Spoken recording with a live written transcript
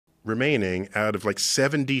remaining out of like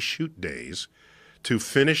 70 shoot days to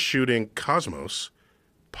finish shooting Cosmos,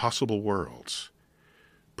 Possible Worlds,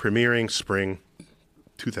 premiering spring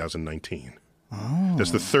 2019. Oh.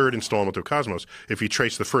 That's the third installment of Cosmos, if you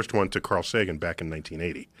trace the first one to Carl Sagan back in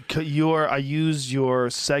 1980. I used your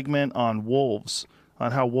segment on wolves,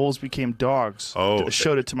 on how wolves became dogs. Oh.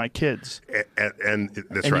 Showed it to my kids. And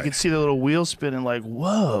that's and right. You can see the little wheel spinning like,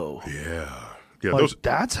 whoa. Yeah. Yeah, like,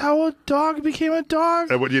 that's how a dog became a dog?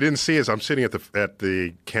 And what you didn't see is I'm sitting at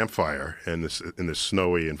the campfire in this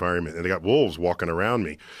snowy environment, and they got wolves walking around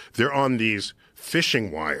me. They're on these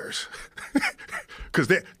fishing wires because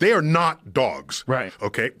they are not dogs. Right.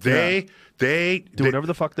 Okay. They do whatever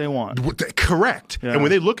the fuck they want. Correct. Yeah. And when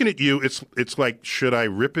they're looking at you, it's like, should I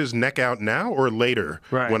rip his neck out now or later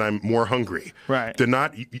when I'm more hungry? Right. They're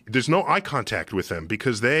not. There's no eye contact with them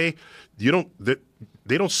because they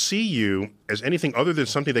don't see you as anything other than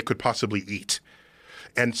something they could possibly eat.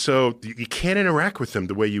 And so you can't interact with them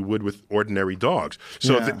the way you would with ordinary dogs.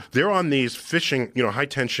 So they're on these fishing,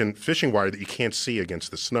 high-tension fishing wire that you can't see against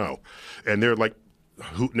the snow. And they're like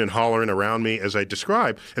hooting and hollering around me as I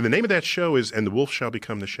describe. And the name of that show is And the Wolf Shall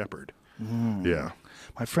Become the Shepherd. Mm. Yeah.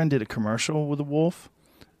 My friend did a commercial with a wolf.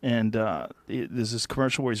 And there's this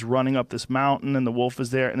commercial where he's running up this mountain and the wolf is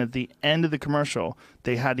there. And at the end of the commercial,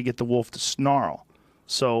 they had to get the wolf to snarl.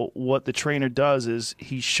 So what the trainer does is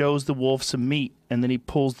he shows the wolf some meat, and then he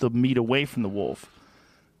pulls the meat away from the wolf.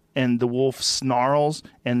 And the wolf snarls,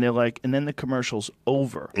 and they're like, and then the commercial's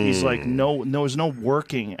over. He's like, no, there's no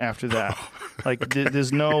working after that. Like,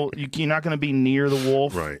 there's no, you're not going to be near the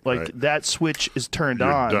wolf. Right. Like, that switch is turned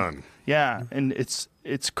You're on. done. Yeah, and it's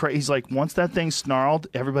crazy. He's like, once that thing snarled,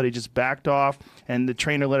 everybody just backed off, and the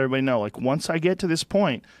trainer let everybody know, like, once I get to this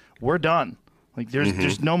point, we're done. Like,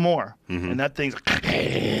 there's no more. And that thing's like,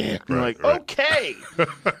 okay,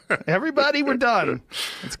 everybody, we're done.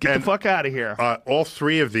 Let's get the fuck out of here. All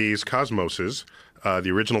three of these Cosmoses, the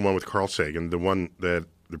original one with Carl Sagan, the one that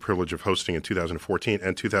the privilege of hosting in 2014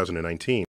 and 2019,